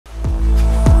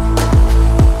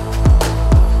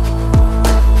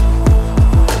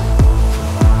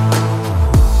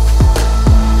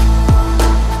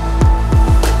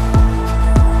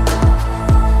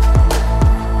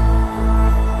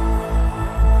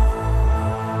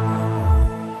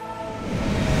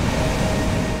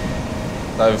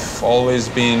I've always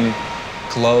been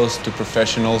close to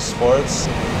professional sports.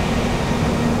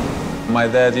 My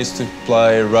dad used to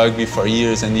play rugby for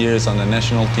years and years on the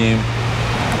national team.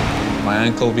 My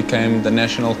uncle became the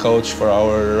national coach for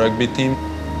our rugby team.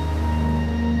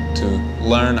 To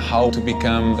learn how to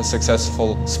become a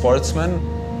successful sportsman,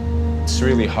 it's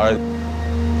really hard.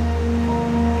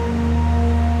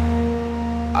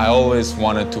 I always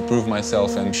wanted to prove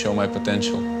myself and show my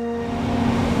potential.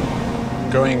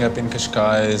 Growing up in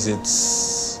Cascais,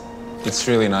 it's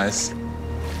really nice.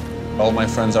 All my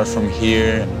friends are from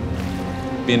here,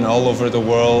 been all over the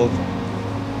world.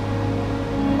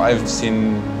 I've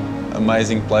seen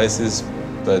amazing places,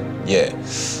 but yeah,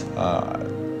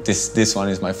 this one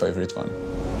is my favorite one.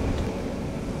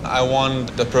 I won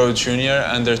the Pro Junior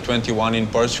under 21 in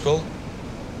Portugal.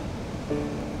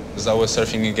 I was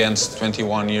surfing against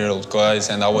 21-year-old guys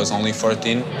and I was only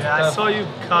 14. Yeah, I saw you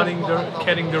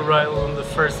catting the rail on the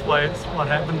first waves. What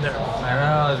happened there? I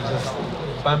don't know, it's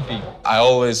just bumpy. I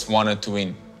always wanted to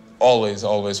win. Always,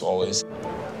 always, always.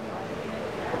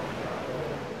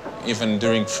 Even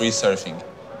during free surfing.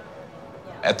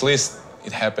 At least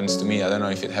it happens to me. I don't know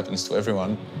if it happens to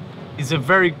everyone. He's a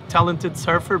very talented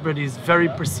surfer, but he's very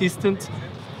persistent.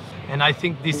 And I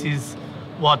think this is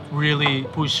what really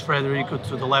pushed Frederico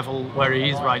to the level where he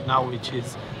is right now, which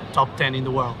is top 10 in the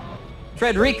world.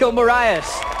 Frederico Morais.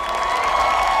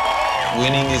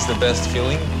 Winning is the best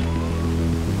feeling.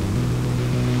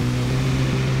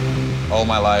 All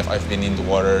my life I've been in the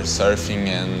water surfing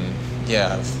and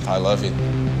yeah, I love it.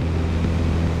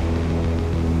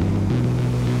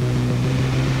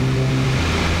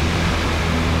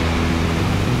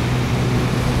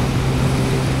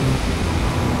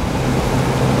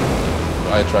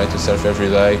 I try to surf every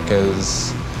day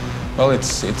because, well,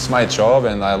 it's my job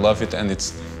and I love it and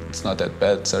it's not that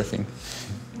bad surfing.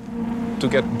 To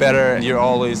get better, you're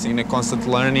always in a constant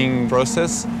learning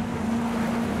process.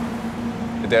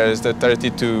 There's the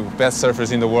 32 best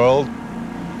surfers in the world.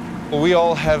 We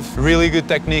all have really good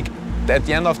technique. At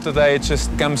the end of the day, it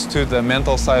just comes to the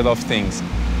mental side of things.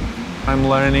 I'm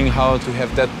learning how to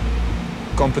have that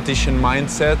competition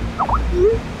mindset.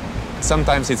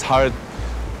 Sometimes it's hard,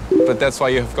 but that's why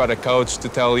you've got a coach to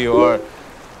tell you, or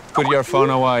put your phone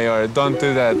away, or don't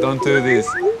do that, don't do this.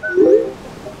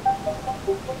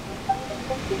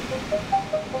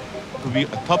 To be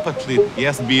a top athlete,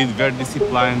 yes, being very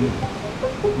disciplined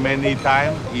many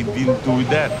times, he didn't do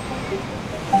that.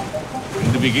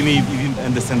 In the beginning, he didn't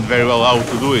understand very well how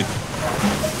to do it.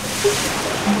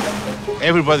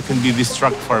 Everybody can be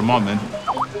distracted for a moment.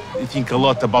 You think a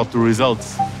lot about the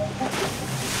results.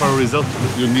 For a result,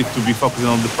 you need to be focusing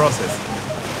on the process.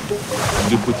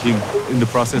 And you put him in the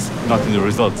process, not in the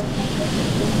results.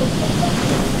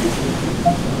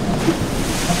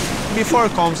 Before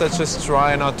comps, I just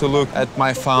try not to look at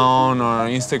my phone or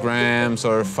Instagrams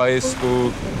or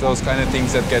Facebook, those kind of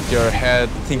things that get your head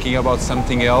thinking about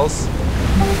something else.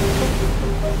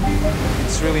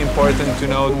 It's really important to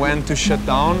know when to shut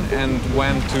down and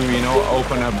when to,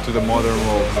 open up to the modern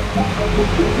world.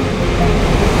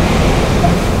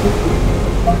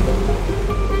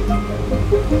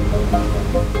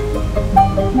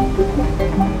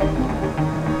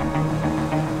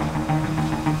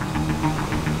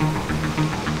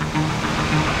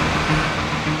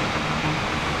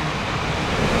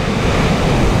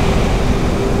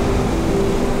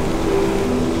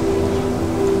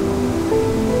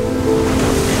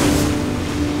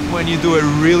 When you do a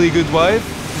really good wave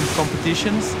in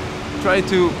competitions, try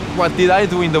to, what did I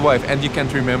do in the wave? And you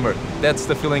can't remember. That's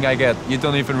the feeling I get. You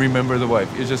don't even remember the wave.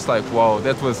 You're just like, wow,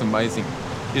 that was amazing.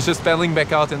 You're just paddling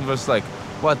back out and was like,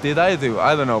 what did I do?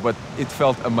 I don't know, but it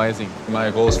felt amazing.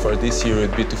 My goals for this year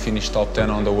would be to finish top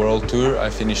 10 on the world tour. I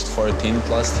finished 14th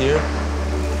last year.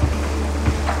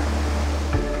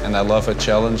 And I love a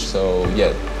challenge, so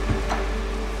yeah.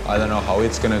 I don't know how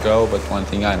it's gonna go, but one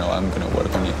thing I know, I'm gonna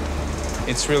work on it.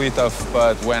 It's really tough,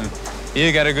 but when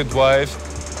you get a good wave,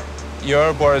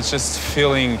 your board's just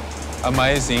feeling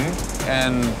amazing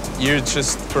and you're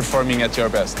just performing at your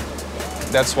best.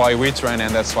 That's why we train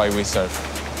and that's why we surf,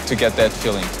 to get that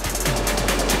feeling.